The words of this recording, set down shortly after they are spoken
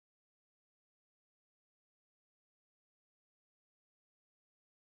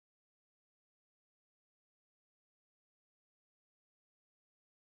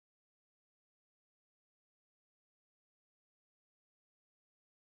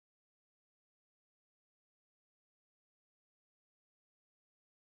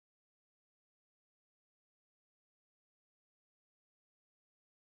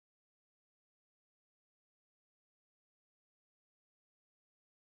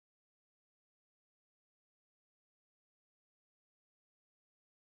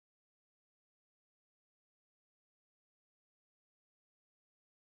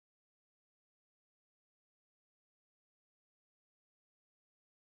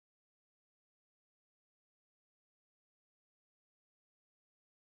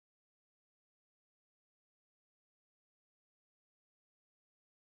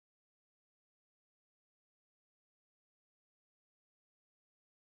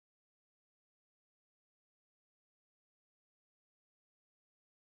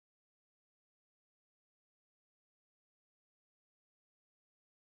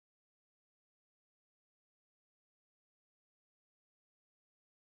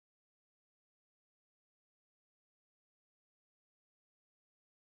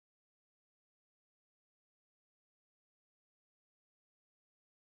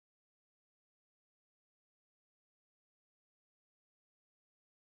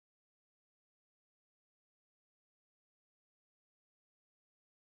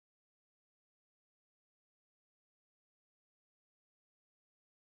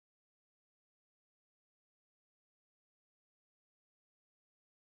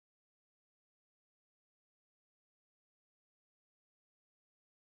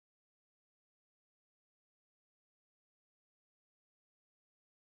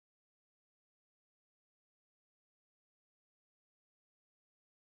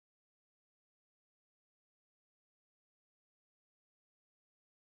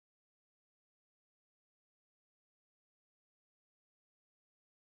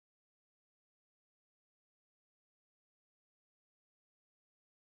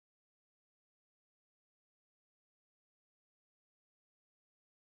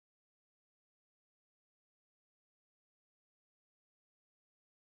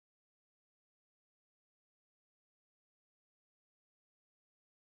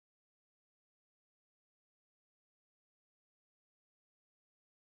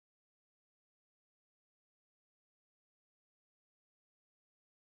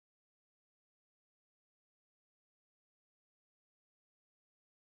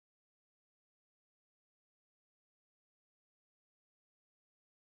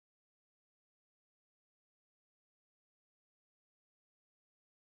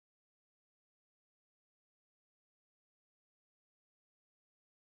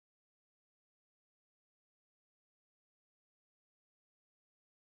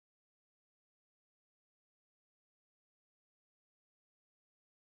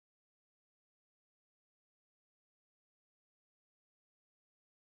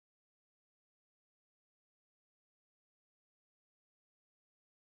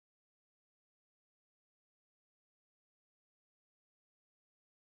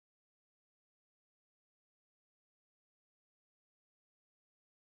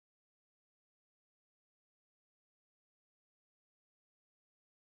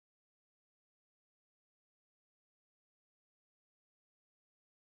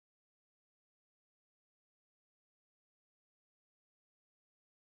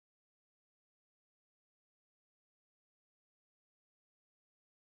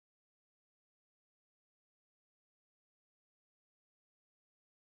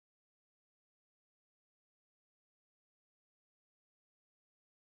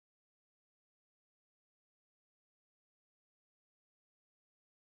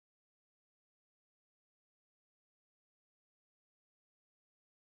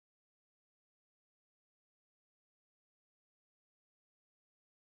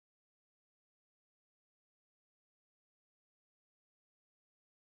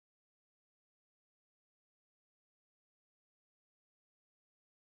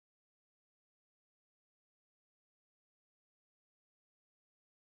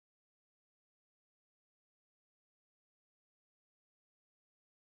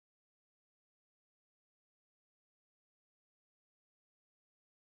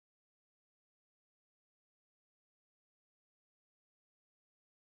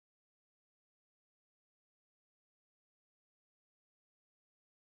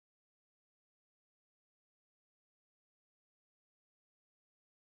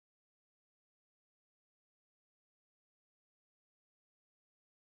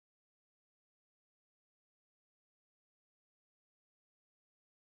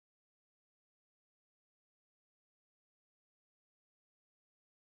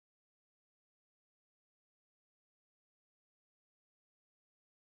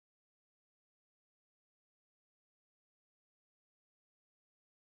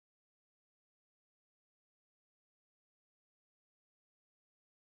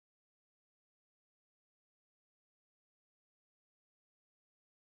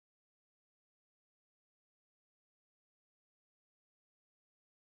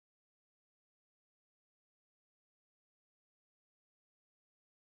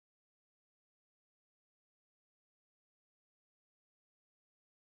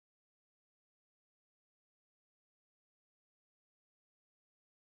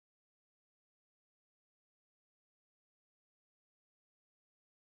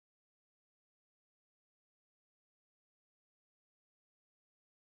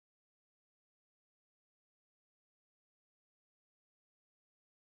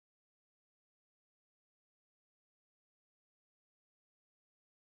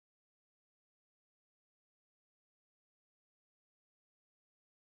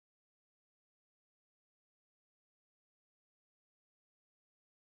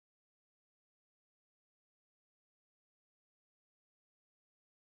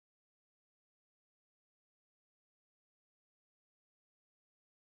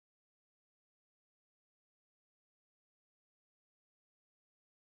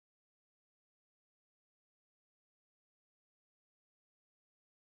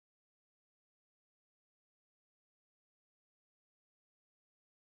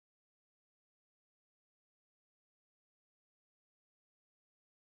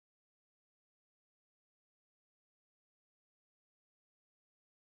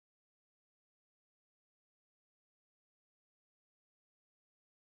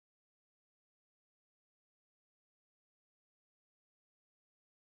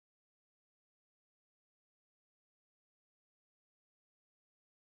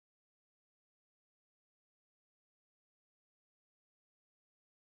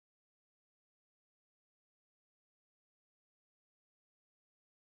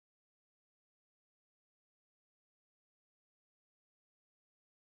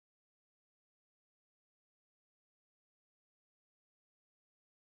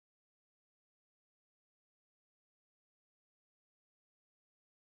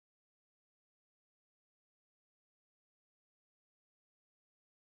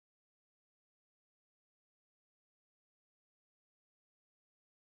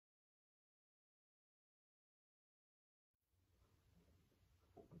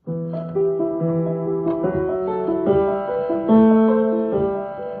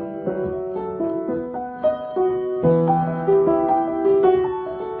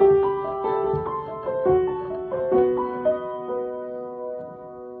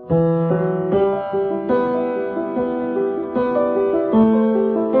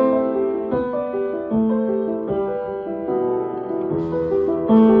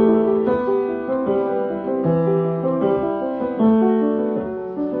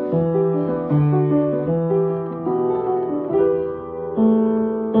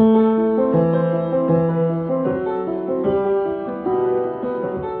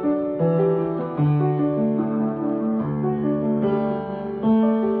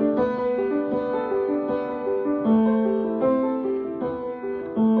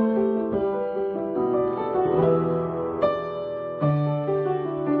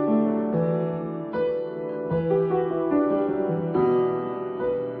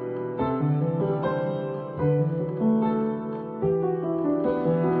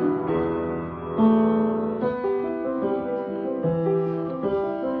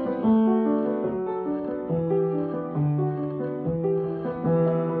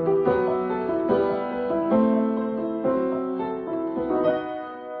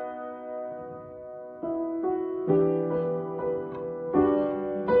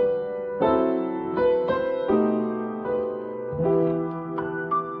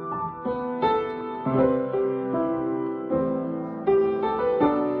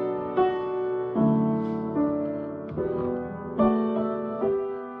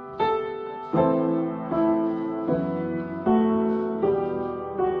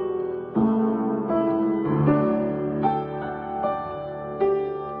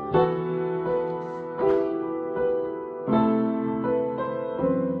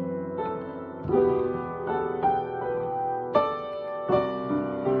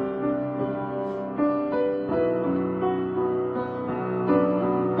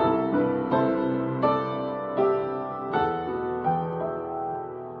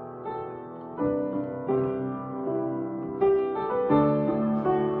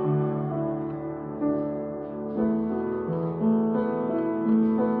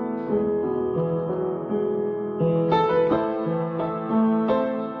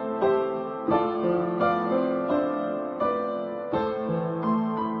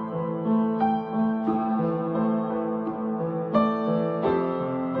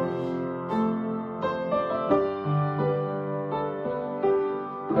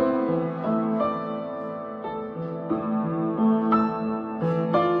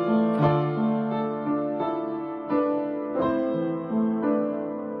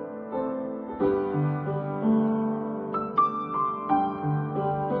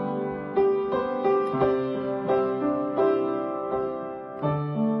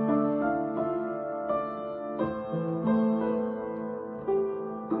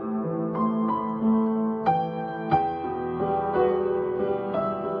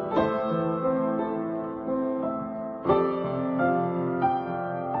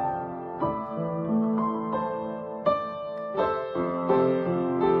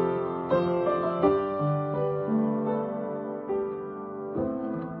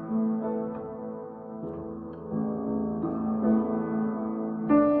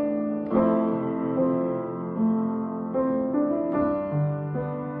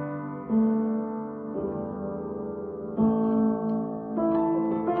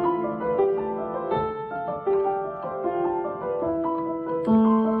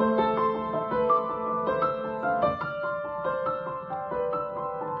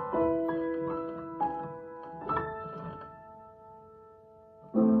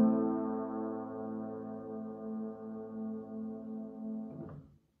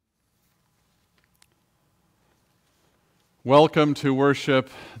Welcome to worship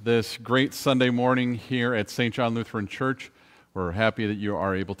this great Sunday morning here at St. John Lutheran Church. We're happy that you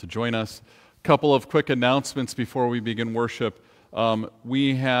are able to join us. A couple of quick announcements before we begin worship.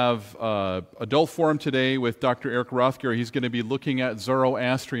 We have adult forum today with Dr. Eric Rothger. He's going to be looking at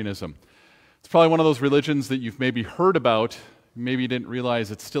Zoroastrianism. It's probably one of those religions that you've maybe heard about, maybe you didn't realize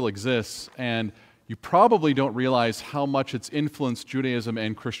it still exists, and you probably don't realize how much it's influenced Judaism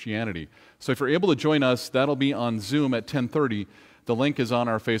and Christianity. So if you're able to join us, that'll be on Zoom at 10:30. The link is on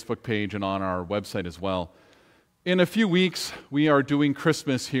our Facebook page and on our website as well. In a few weeks, we are doing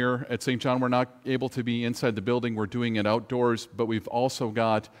Christmas here at St. John. We're not able to be inside the building. We're doing it outdoors, but we've also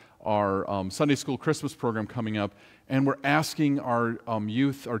got our Sunday school Christmas program coming up, and we're asking our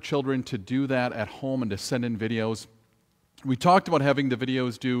youth, our children, to do that at home and to send in videos. We talked about having the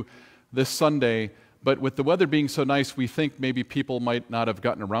videos due this Sunday, But with the weather being so nice, we think maybe people might not have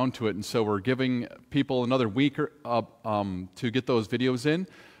gotten around to it, and so we're giving people another week to get those videos in.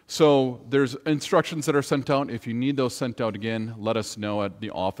 So there's instructions that are sent out. If you need those sent out again, let us know at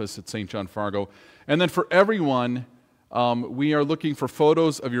the office at St. John Fargo. And then for everyone, we are looking for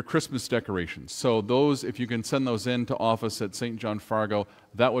photos of your Christmas decorations. So those, if you can send those in to office at St. John Fargo,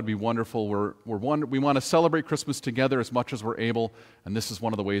 that would be wonderful. We want to celebrate Christmas together as much as we're able, and this is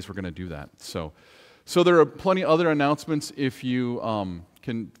one of the ways we're going to do that. So there are plenty of other announcements. If you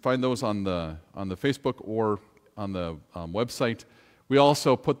can find those on the Facebook or on the website. We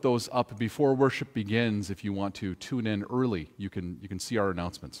also put those up before worship begins. If you want to tune in early, you can see our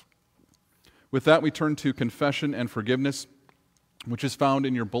announcements. With that, we turn to confession and forgiveness, which is found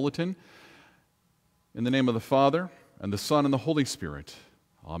in your bulletin. In the name of the Father, and the Son, and the Holy Spirit.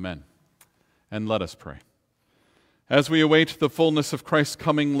 Amen. And let us pray. As we await the fullness of Christ's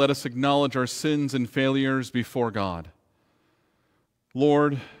coming, let us acknowledge our sins and failures before God.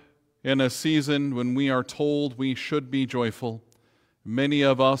 Lord, in a season when we are told we should be joyful, many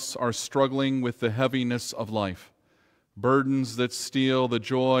of us are struggling with the heaviness of life, burdens that steal the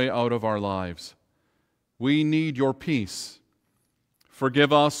joy out of our lives. We need your peace.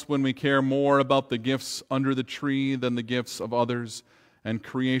 Forgive us when we care more about the gifts under the tree than the gifts of others and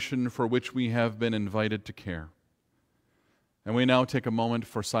creation for which we have been invited to care. And we now take a moment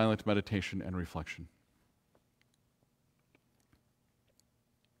for silent meditation and reflection.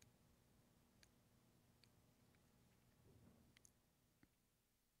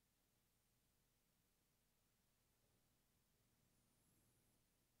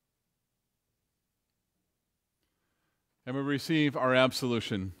 And we receive our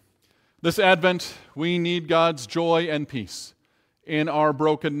absolution. This Advent, we need God's joy and peace. In our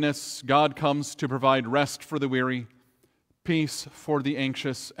brokenness, God comes to provide rest for the weary, peace for the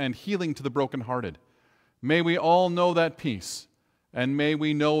anxious, and healing to the brokenhearted. May we all know that peace, and may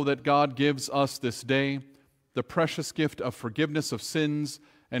we know that God gives us this day the precious gift of forgiveness of sins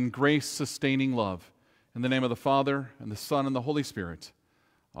and grace-sustaining love. In the name of the Father, and the Son, and the Holy Spirit.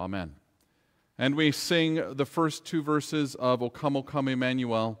 Amen. And we sing the first two verses of O Come,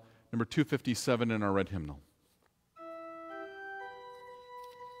 Emmanuel, number 257 in our red hymnal.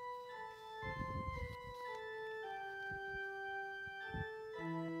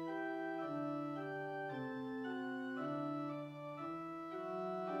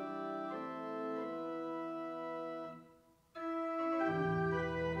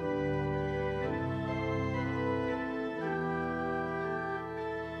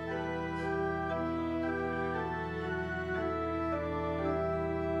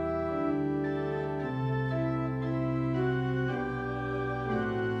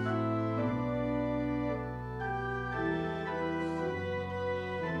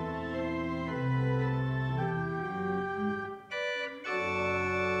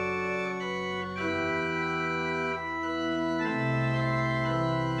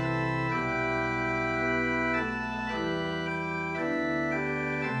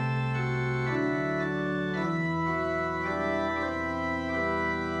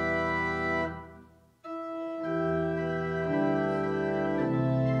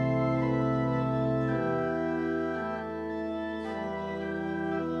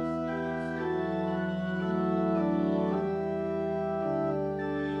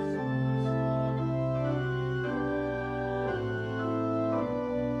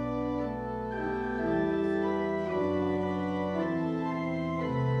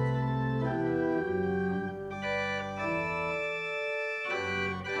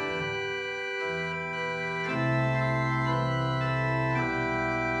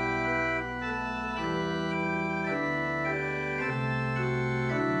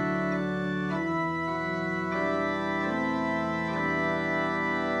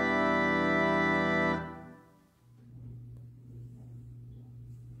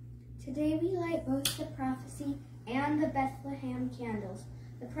 Today we light both the prophecy and the Bethlehem candles.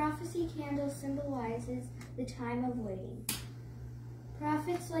 The prophecy candle symbolizes the time of waiting.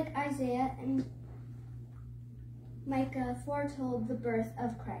 Prophets like Isaiah and Micah foretold the birth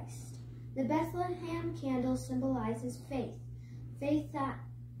of Christ. The Bethlehem candle symbolizes faith, faith that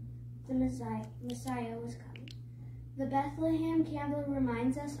the Messiah was coming. The Bethlehem candle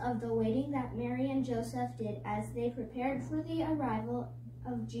reminds us of the waiting that Mary and Joseph did as they prepared for the arrival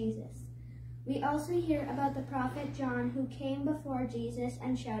of Jesus. We also hear about the prophet John, who came before Jesus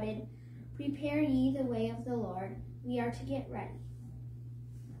and shouted, "Prepare ye the way of the Lord." We are to get ready.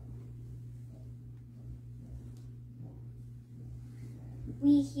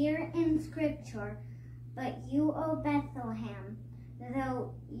 We hear in Scripture, "But you, O Bethlehem,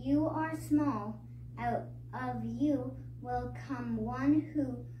 though you are small, out of you will come one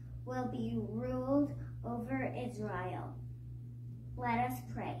who will be ruled over Israel. Let us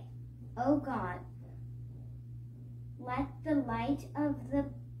pray. O God, let the light of the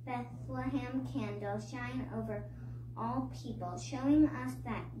Bethlehem candle shine over all people, showing us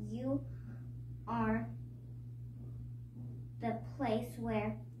that you are the place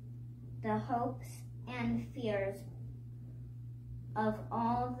where the hopes and fears of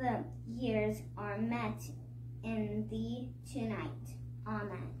all the years are met in thee tonight.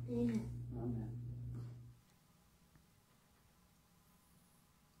 Amen. Amen. Amen.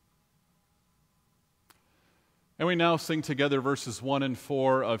 And we now sing together verses 1 and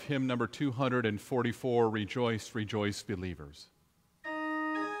 4 of hymn number 244, Rejoice, Rejoice, Believers.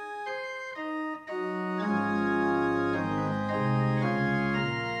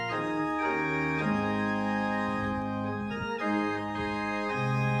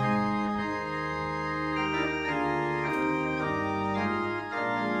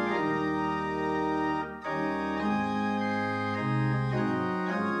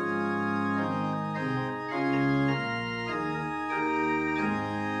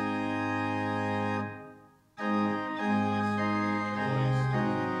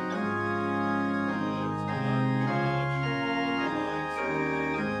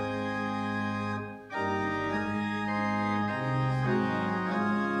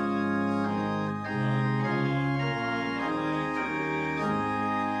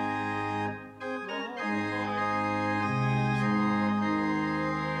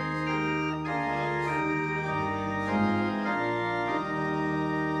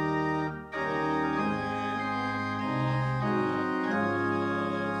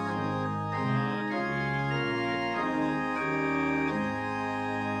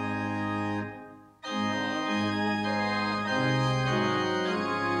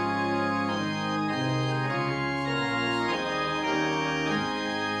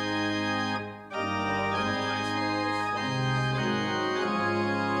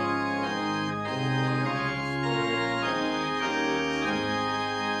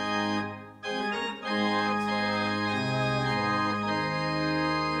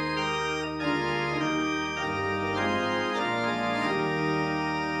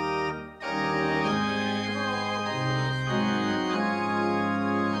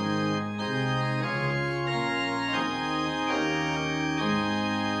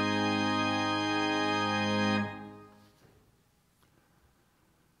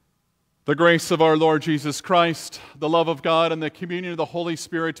 The grace of our Lord Jesus Christ, the love of God, and the communion of the Holy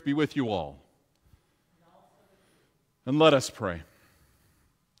Spirit be with you all. And let us pray.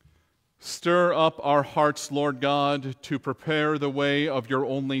 Stir up our hearts, Lord God, to prepare the way of your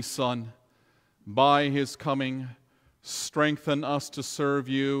only Son. By his coming, strengthen us to serve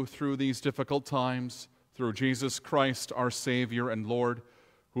you through these difficult times, through Jesus Christ, our Savior and Lord,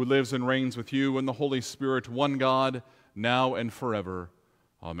 who lives and reigns with you in the Holy Spirit, one God, now and forever.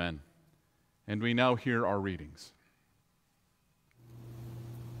 Amen. And we now hear our readings.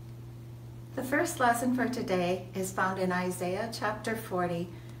 The first lesson for today is found in Isaiah chapter 40,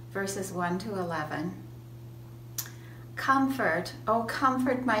 verses 1 to 11. Comfort, O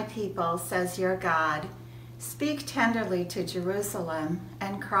comfort my people, says your God. Speak tenderly to Jerusalem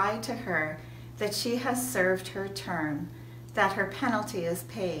and cry to her that she has served her term, that her penalty is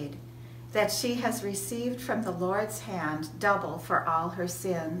paid, that she has received from the Lord's hand double for all her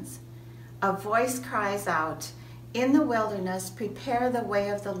sins. A voice cries out, in the wilderness prepare the way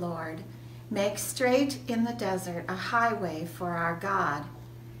of the Lord. Make straight in the desert a highway for our God.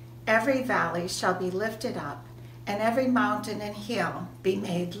 Every valley shall be lifted up, and every mountain and hill be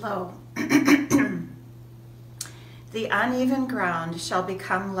made low. The uneven ground shall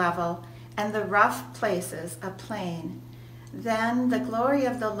become level, and the rough places a plain. Then the glory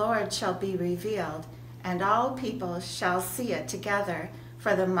of the Lord shall be revealed, and all people shall see it together,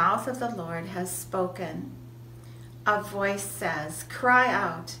 for the mouth of the Lord has spoken. A voice says, cry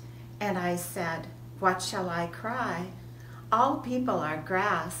out. And I said, what shall I cry? All people are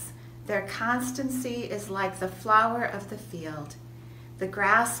grass. Their constancy is like the flower of the field. The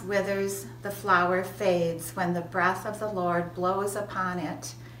grass withers, the flower fades when the breath of the Lord blows upon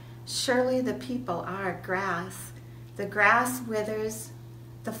it. Surely the people are grass. The grass withers,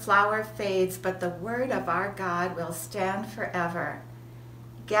 the flower fades, but the word of our God will stand forever.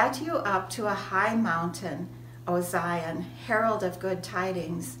 Get you up to a high mountain, O Zion, herald of good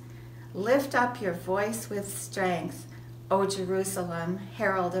tidings. Lift up your voice with strength, O Jerusalem,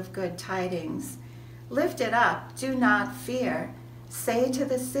 herald of good tidings. Lift it up, do not fear. Say to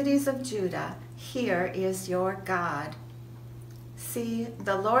the cities of Judah, here is your God. See,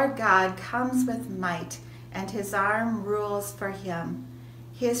 the Lord God comes with might, and his arm rules for him.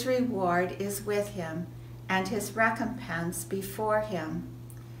 His reward is with him, and his recompense before him.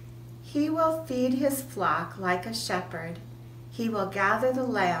 He will feed his flock like a shepherd. He will gather the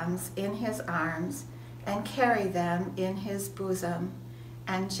lambs in his arms and carry them in his bosom,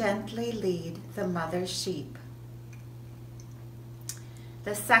 and gently lead the mother sheep.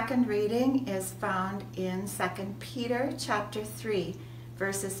 The second reading is found in 2 Peter chapter 3,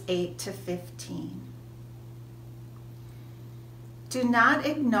 verses 8 to 15. Do not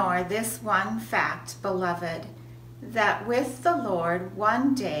ignore this one fact, beloved, that with the Lord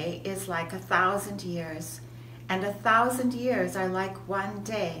 1 day is like 1,000 years, and 1,000 years are like 1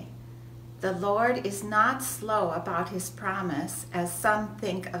 day. The Lord is not slow about his promise, as some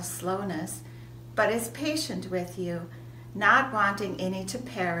think of slowness, but is patient with you, not wanting any to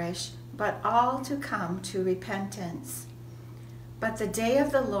perish, but all to come to repentance. But the day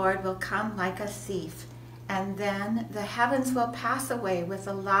of the Lord will come like a thief, and then the heavens will pass away with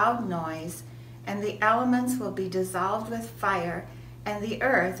a loud noise, and the elements will be dissolved with fire, and the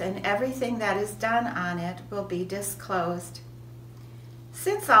earth and everything that is done on it will be disclosed.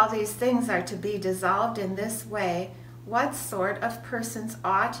 Since all these things are to be dissolved in this way, what sort of persons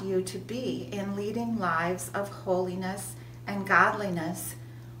ought you to be in leading lives of holiness and godliness,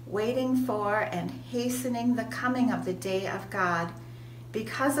 waiting for and hastening the coming of the day of God,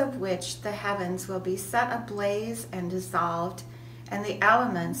 because of which the heavens will be set ablaze and dissolved, and the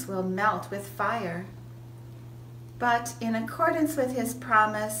elements will melt with fire? But in accordance with his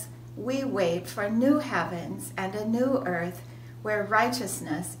promise, we wait for new heavens and a new earth where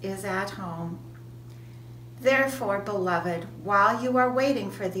righteousness is at home. Therefore, beloved, while you are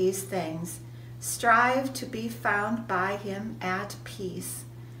waiting for these things, strive to be found by him at peace,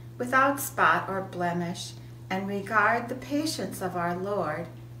 without spot or blemish, and regard the patience of our Lord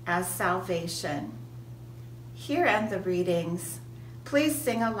as salvation. Here end the readings. Please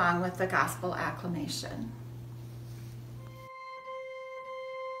sing along with the gospel acclamation.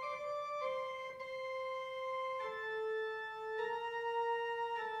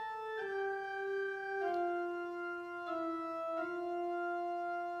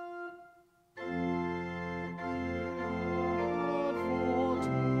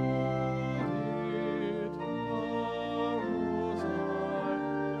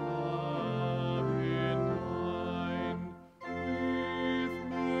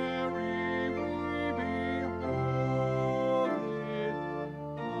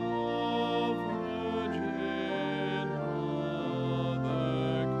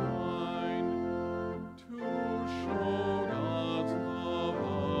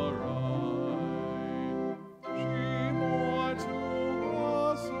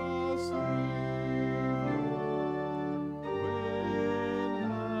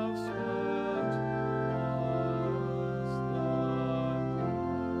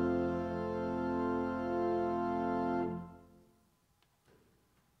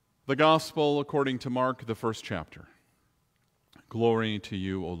 The Gospel according to Mark, the first chapter. Glory to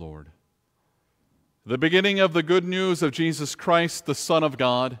you, O Lord. The beginning of the good news of Jesus Christ, the Son of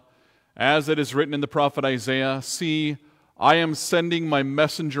God, as it is written in the prophet Isaiah, "See, I am sending my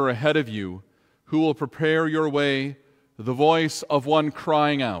messenger ahead of you, who will prepare your way, the voice of one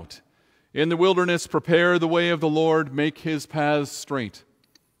crying out, 'In the wilderness prepare the way of the Lord, make his paths straight.'"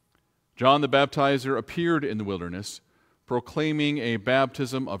 John the Baptizer appeared in the wilderness, proclaiming a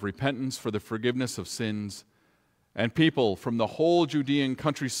baptism of repentance for the forgiveness of sins, and people from the whole Judean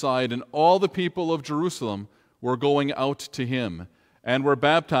countryside and all the people of Jerusalem were going out to him and were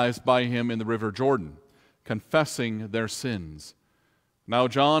baptized by him in the river Jordan, confessing their sins. Now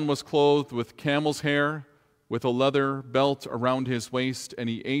John was clothed with camel's hair, with a leather belt around his waist, and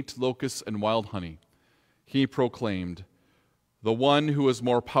he ate locusts and wild honey. He proclaimed, "The one who is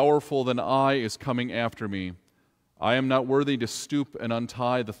more powerful than I is coming after me. I am not worthy to stoop and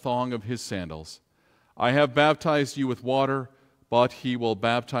untie the thong of his sandals. I have baptized you with water, but he will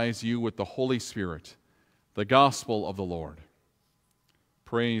baptize you with the Holy Spirit." The gospel of the Lord.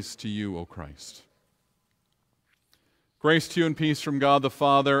 Praise to you, O Christ. Grace to you and peace from God the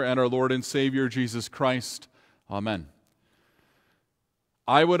Father and our Lord and Savior Jesus Christ. Amen.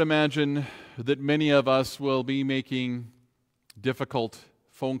 I would imagine that many of us will be making difficult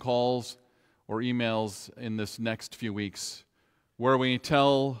phone calls or emails in this next few weeks, where we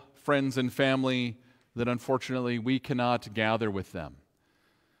tell friends and family that unfortunately we cannot gather with them.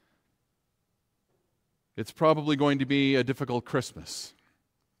 It's probably going to be a difficult Christmas,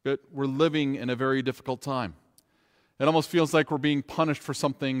 but we're living in a very difficult time. It almost feels like we're being punished for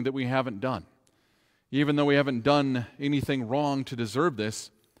something that we haven't done. Even though we haven't done anything wrong to deserve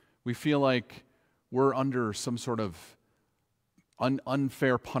this, we feel like we're under some sort of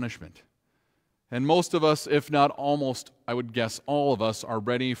unfair punishment. And most of us, if not almost, I would guess all of us, are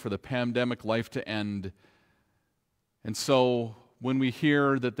ready for the pandemic life to end. And so when we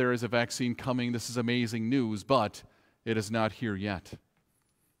hear that there is a vaccine coming, this is amazing news, but it is not here yet.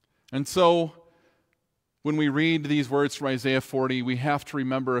 And so when we read these words from Isaiah 40, we have to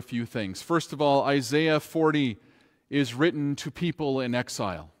remember a few things. First of all, Isaiah 40 is written to people in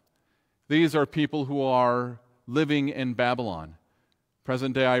exile. These are people who are living in Babylon,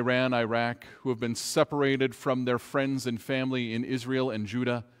 present-day Iran, Iraq, who have been separated from their friends and family in Israel and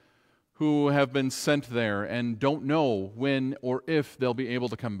Judah, who have been sent there and don't know when or if they'll be able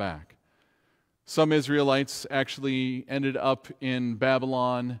to come back. Some Israelites actually ended up in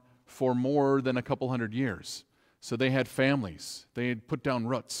Babylon for more than a couple hundred years. So they had families. They had put down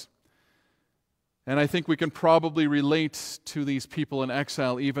roots. And I think we can probably relate to these people in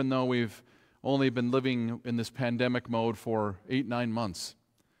exile, even though we've only been living in this pandemic mode for 8-9 months.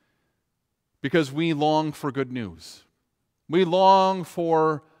 Because we long for good news. We long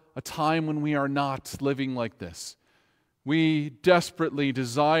for a time when we are not living like this. We desperately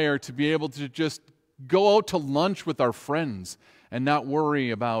desire to be able to just go out to lunch with our friends and not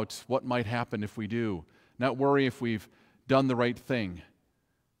worry about what might happen if we do, not worry if we've done the right thing.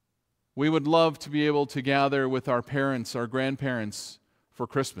 We would love to be able to gather with our parents, our grandparents for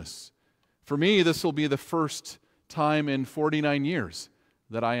Christmas. For me, this will be the first time in 49 years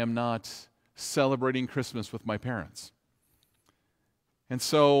that I am not celebrating Christmas with my parents. And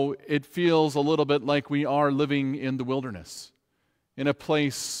so it feels a little bit like we are living in the wilderness, in a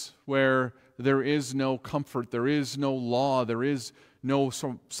place where there is no comfort, there is no law, there isn't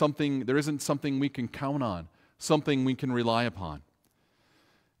something we can count on, something we can rely upon.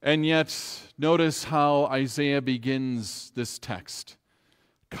 And yet, notice how Isaiah begins this text.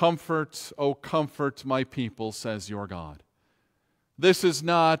 Comfort, O comfort my people, says your God. This is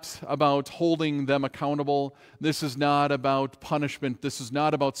not about holding them accountable. This is not about punishment. This is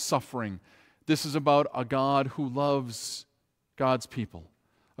not about suffering. This is about a God who loves God's people.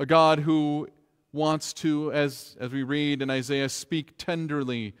 A God who wants to, as we read in Isaiah, speak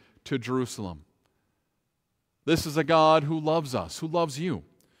tenderly to Jerusalem. This is a God who loves us, who loves you,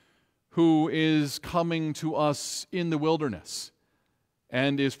 who is coming to us in the wilderness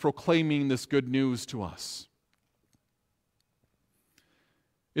and is proclaiming this good news to us.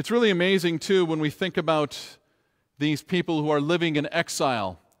 It's really amazing, too, when we think about these people who are living in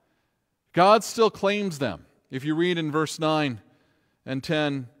exile. God still claims them. If you read in verse 9 and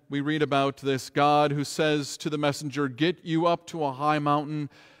 10, we read about this God who says to the messenger, "Get you up to a high mountain,"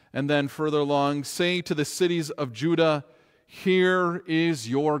 and then further along, "Say to the cities of Judah, here is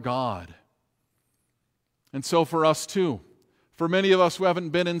your God." And so for us, too, for many of us who haven't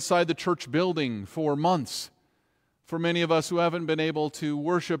been inside the church building for months, for many of us who haven't been able to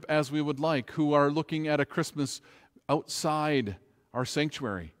worship as we would like, who are looking at a Christmas outside our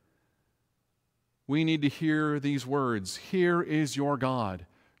sanctuary, we need to hear these words. Here is your God.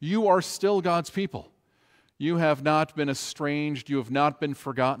 You are still God's people. You have not been estranged. You have not been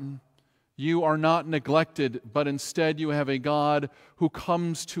forgotten. You are not neglected, but instead you have a God who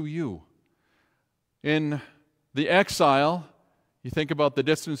comes to you. In the exile, you think about the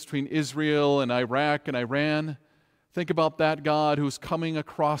distance between Israel and Iraq and Iran. Think about that God who's coming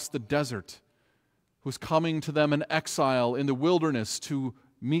across the desert, who's coming to them in exile in the wilderness to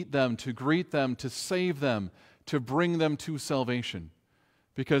meet them, to greet them, to save them, to bring them to salvation.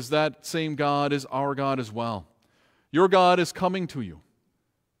 Because that same God is our God as well. Your God is coming to you.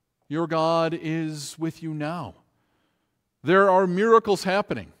 Your God is with you now. There are miracles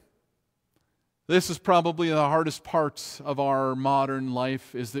happening. This is probably the hardest part of our modern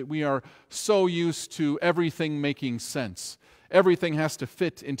life, is that we are so used to everything making sense. Everything has to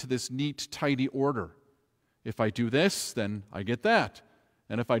fit into this neat, tidy order. If I do this, then I get that.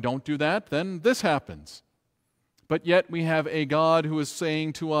 And if I don't do that, then this happens. But yet we have a God who is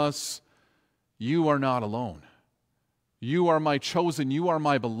saying to us, you are not alone. You are my chosen, you are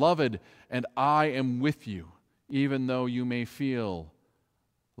my beloved, and I am with you, even though you may feel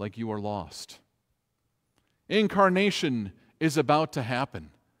like you are lost. Incarnation is about to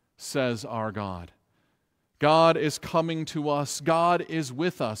happen, says our God. God is coming to us. God is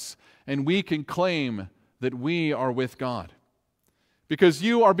with us, and we can claim that we are with God. Because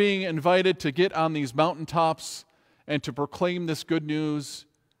you are being invited to get on these mountaintops and to proclaim this good news,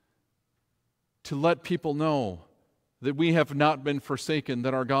 to let people know that we have not been forsaken,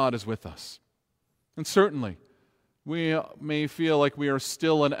 that our God is with us. And certainly, We may feel like we are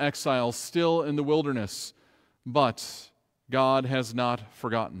still in exile, still in the wilderness, but God has not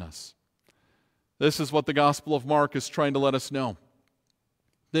forgotten us. This is what the Gospel of Mark is trying to let us know,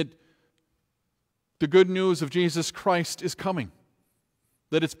 that the good news of Jesus Christ is coming,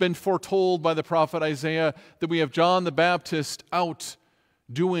 that it's been foretold by the prophet Isaiah that we have John the Baptist out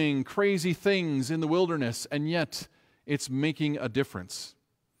doing crazy things in the wilderness, and yet it's making a difference.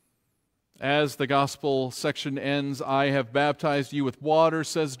 As the gospel section ends, I have baptized you with water,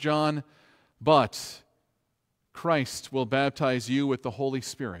 says John, but Christ will baptize you with the Holy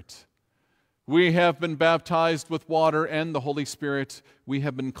Spirit. We have been baptized with water and the Holy Spirit. We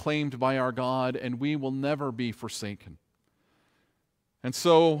have been claimed by our God, and we will never be forsaken. And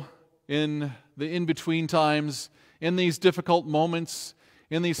so, in the in-between times, in these difficult moments,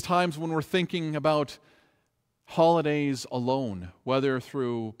 in these times when we're thinking about holidays alone, whether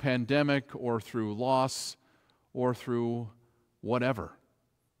through pandemic or through loss or through whatever,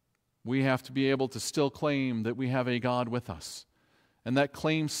 we have to be able to still claim that we have a God with us. And that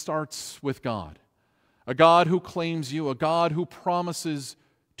claim starts with God. A God who claims you, a God who promises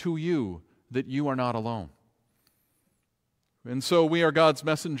to you that you are not alone. And so we are God's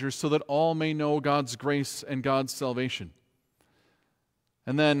messengers so that all may know God's grace and God's salvation.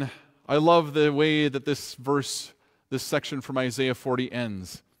 And then I love the way that this section from Isaiah 40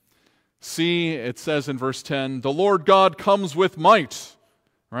 ends. See, it says in verse 10, the Lord God comes with might,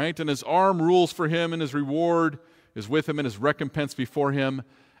 right? And his arm rules for him, and his reward is with him, and his recompense before him.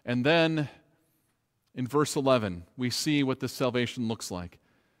 And then in verse 11, we see what this salvation looks like.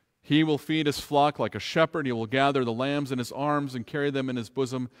 He will feed his flock like a shepherd. He will gather the lambs in his arms and carry them in his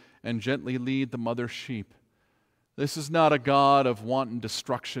bosom and gently lead the mother sheep. This is not a God of wanton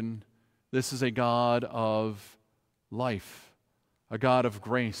destruction. This is a God of life, a God of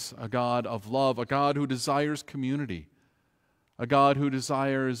grace, a God of love, a God who desires community, a God who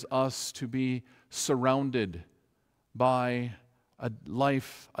desires us to be surrounded by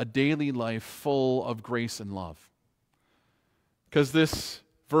a daily life full of grace and love. Because this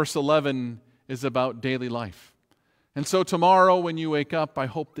verse 11 is about daily life. And so tomorrow when you wake up, I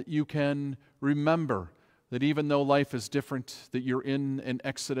hope that you can remember that even though life is different, that you're in an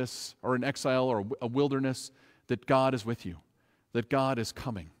exodus or an exile or a wilderness, that God is with you, that God is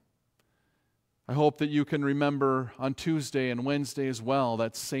coming. I hope that you can remember on Tuesday and Wednesday as well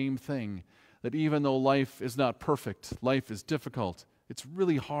that same thing, that even though life is not perfect, life is difficult, it's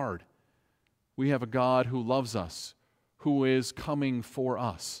really hard, we have a God who loves us, who is coming for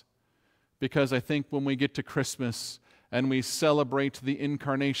us. Because I think when we get to Christmas and we celebrate the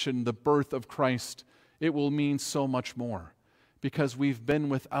incarnation, the birth of Christ, it will mean so much more. Because we've been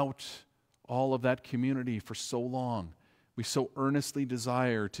without all of that community for so long. We so earnestly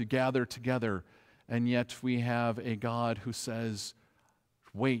desire to gather together, and yet we have a God who says,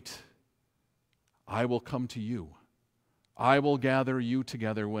 wait, I will come to you. I will gather you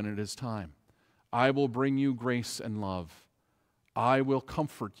together when it is time. I will bring you grace and love. I will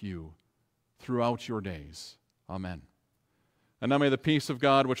comfort you throughout your days. Amen. And now may the peace of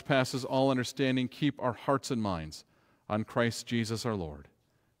God, which passes all understanding, keep our hearts and minds on Christ Jesus our Lord.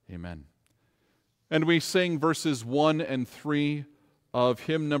 Amen. And we sing verses 1 and 3 of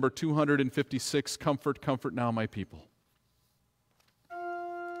hymn number 256, Comfort, Comfort Now My People.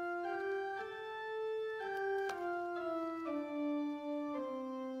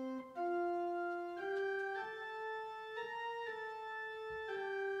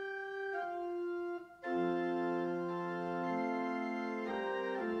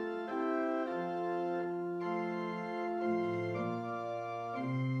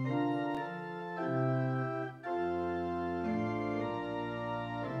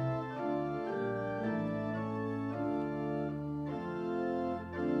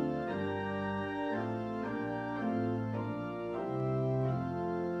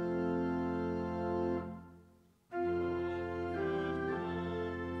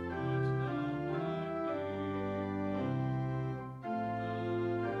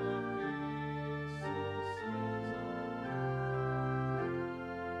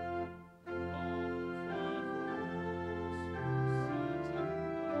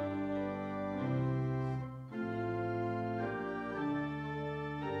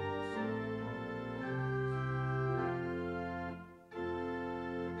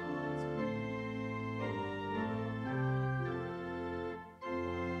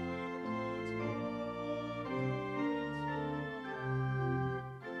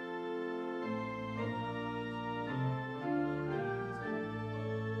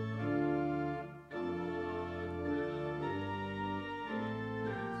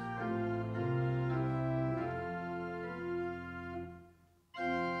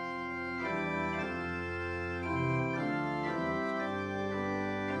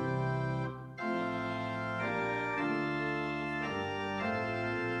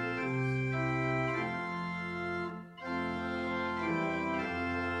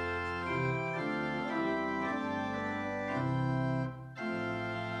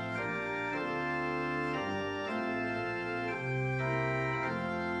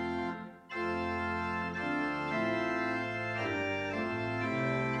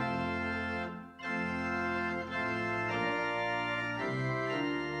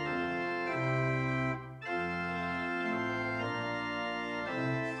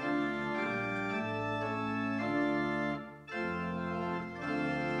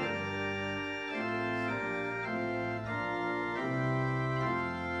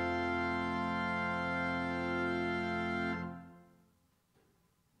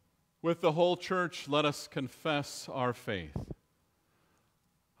 With the whole church, let us confess our faith.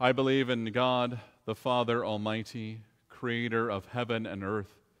 I believe in God, the Father Almighty, creator of heaven and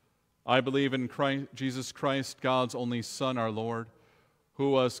earth. I believe in Jesus Christ, God's only Son, our Lord,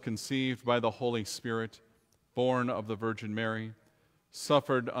 who was conceived by the Holy Spirit, born of the Virgin Mary,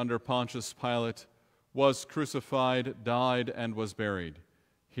 suffered under Pontius Pilate, was crucified, died, and was buried.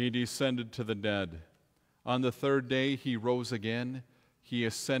 He descended to the dead. On the third day he rose again. He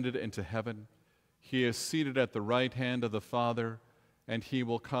ascended into heaven. He is seated at the right hand of the Father, and he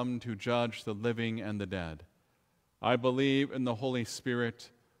will come to judge the living and the dead. I believe in the Holy Spirit,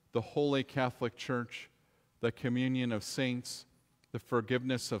 the Holy Catholic Church, the communion of saints, the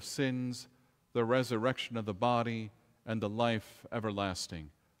forgiveness of sins, the resurrection of the body, and the life everlasting.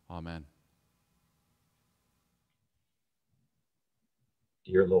 Amen.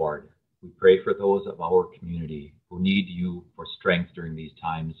 Dear Lord, we pray for those of our community who need you for strength during these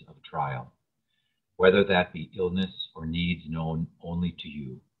times of trial, whether that be illness or needs known only to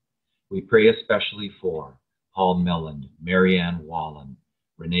you. We pray especially for Paul Milland, Marianne Wallen,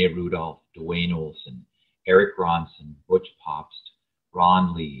 Renee Rudolph, Dwayne Olson, Eric Ronson, Butch Popst,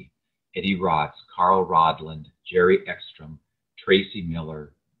 Ron Lee, Eddie Rotz, Carl Rodland, Jerry Ekstrom, Tracy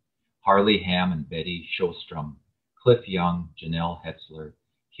Miller, Harley Ham and Betty Shostrom, Cliff Young, Janelle Hetzler,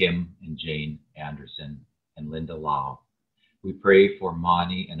 Kim and Jane Anderson, and Linda Lau. We pray for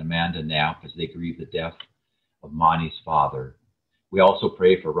Monty and Amanda Knapp as they grieve the death of Monty's father. We also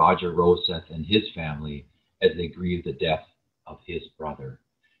pray for Roger Roseth and his family as they grieve the death of his brother.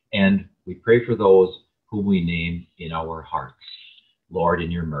 And we pray for those whom we name in our hearts. Lord,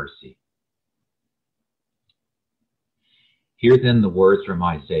 in your mercy. Hear then the words from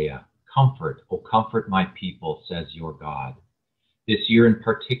Isaiah. Comfort, O comfort my people, says your God. This year in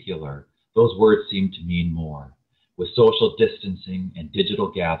particular, those words seem to mean more. With social distancing and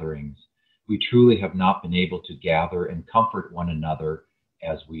digital gatherings, we truly have not been able to gather and comfort one another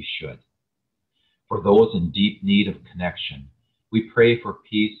as we should. For those in deep need of connection, we pray for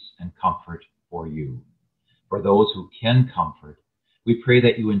peace and comfort for you. For those who can comfort, we pray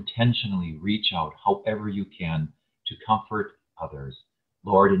that you intentionally reach out however you can to comfort others.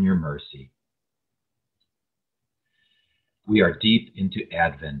 Lord, in your mercy. We are deep into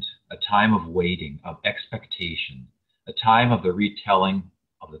Advent, a time of waiting, of expectation, a time of the retelling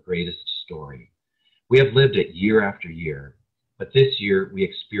of the greatest story. We have lived it year after year, but this year we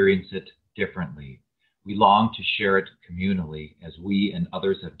experience it differently. We long to share it communally as we and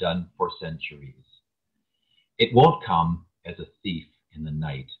others have done for centuries. It won't come as a thief in the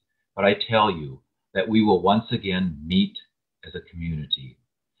night, but I tell you that we will once again meet as a community.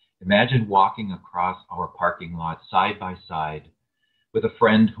 Imagine walking across our parking lot side by side with a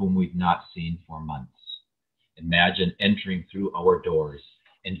friend whom we've not seen for months. Imagine entering through our doors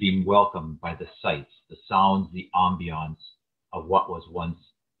and being welcomed by the sights, the sounds, the ambiance of what was once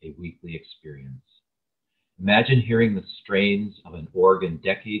a weekly experience. Imagine hearing the strains of an organ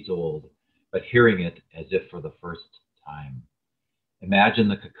decades old, but hearing it as if for the first time. Imagine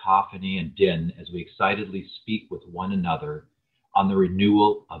the cacophony and din as we excitedly speak with one another on the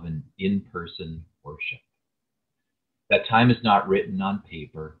renewal of an in-person worship. That time is not written on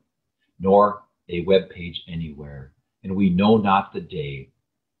paper, nor a web page anywhere, and we know not the day,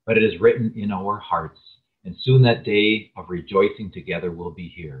 but it is written in our hearts, and soon that day of rejoicing together will be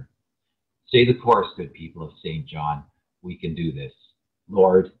here. Say the chorus, good people of St. John. We can do this.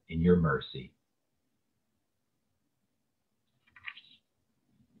 Lord, in your mercy.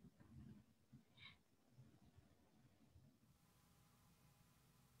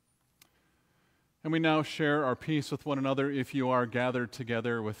 And we now share our peace with one another. If you are gathered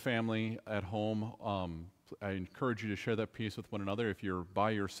together with family at home, I encourage you to share that peace with one another. If you're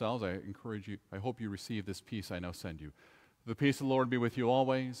by yourselves, I hope you receive this peace I now send you. The peace of the Lord be with you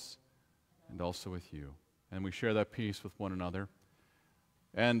always, and also with you. And we share that peace with one another.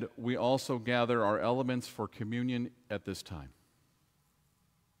 And we also gather our elements for communion at this time.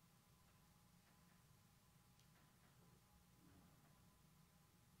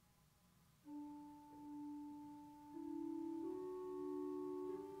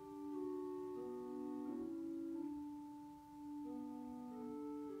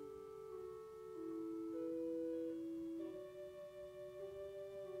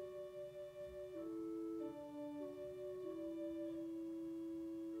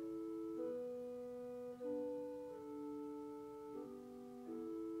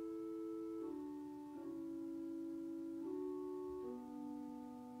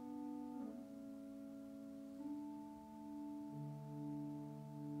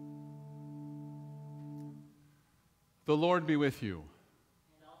 The Lord be with you.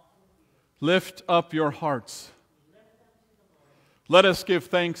 Lift up your hearts. Let us give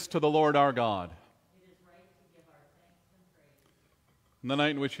thanks to the Lord our God. It is right to give our thanks and praise. On the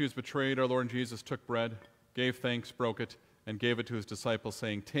night in which he was betrayed, our Lord Jesus took bread, gave thanks, broke it, and gave it to his disciples,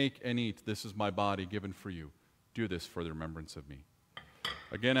 saying, "Take and eat. This is my body given for you. Do this for the remembrance of me."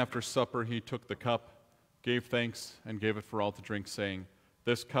 Again, after supper, he took the cup, gave thanks, and gave it for all to drink, saying,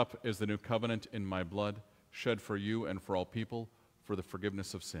 "This cup is the new covenant in my blood, shed for you and for all people for the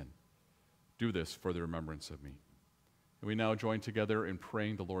forgiveness of sin. Do this for the remembrance of me." And we now join together in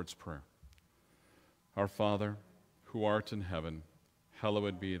praying the Lord's Prayer. Our Father, who art in heaven,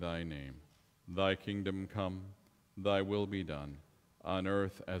 hallowed be thy name. Thy kingdom come, thy will be done, on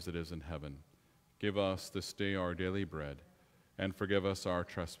earth as it is in heaven. Give us this day our daily bread, and forgive us our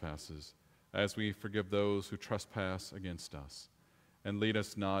trespasses, as we forgive those who trespass against us. And lead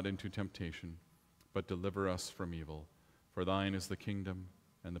us not into temptation, but deliver us from evil. For thine is the kingdom,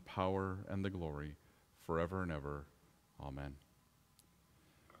 and the power, and the glory, forever and ever. Amen.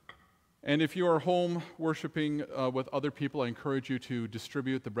 And if you are home worshiping with other people, I encourage you to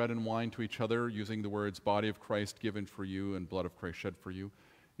distribute the bread and wine to each other using the words "body of Christ given for you" and "blood of Christ shed for you."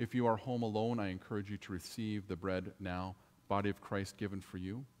 If you are home alone, I encourage you to receive the bread now, "body of Christ given for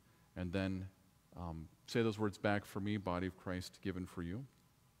you," and then say those words back for me, "body of Christ given for you,"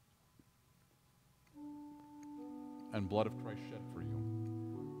 and "blood of Christ shed for you."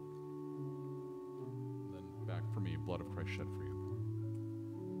 And then back for me, "blood of Christ shed for you."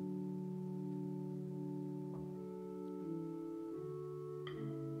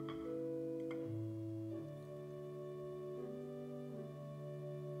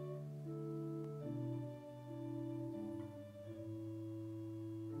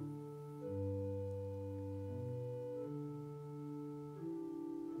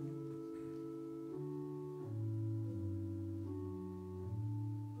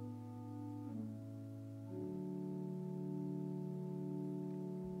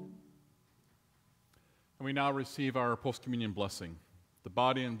 And we now receive our post-communion blessing. The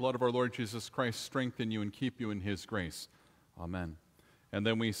body and blood of our Lord Jesus Christ strengthen you and keep you in his grace. Amen. And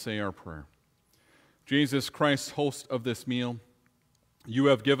then we say our prayer. Jesus Christ, host of this meal, you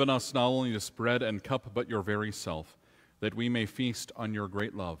have given us not only this bread and cup, but your very self, that we may feast on your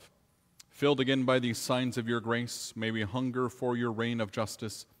great love. Filled again by these signs of your grace, may we hunger for your reign of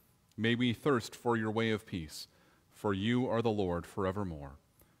justice. May we thirst for your way of peace. For you are the Lord forevermore.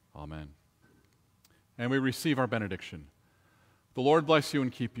 Amen. And we receive our benediction. The Lord bless you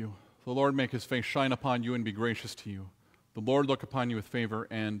and keep you. The Lord make his face shine upon you and be gracious to you. The Lord look upon you with favor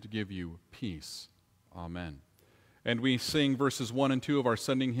and give you peace. Amen. And we sing verses 1 and 2 of our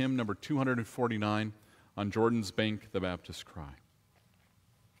sending hymn, number 249, "On Jordan's Bank the Baptist Cry."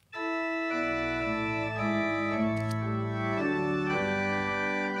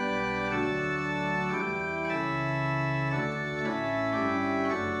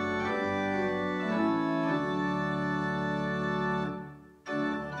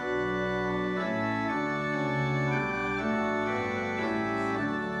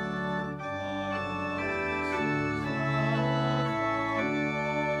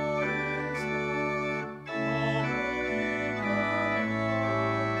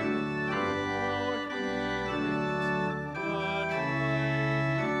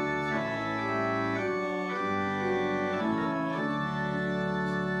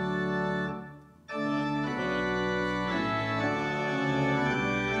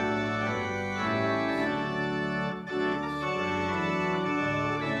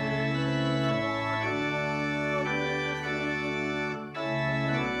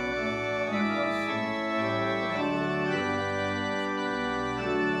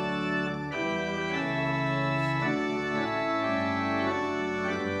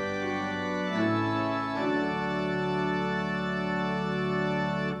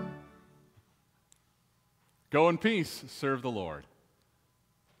 Go in peace, serve the Lord.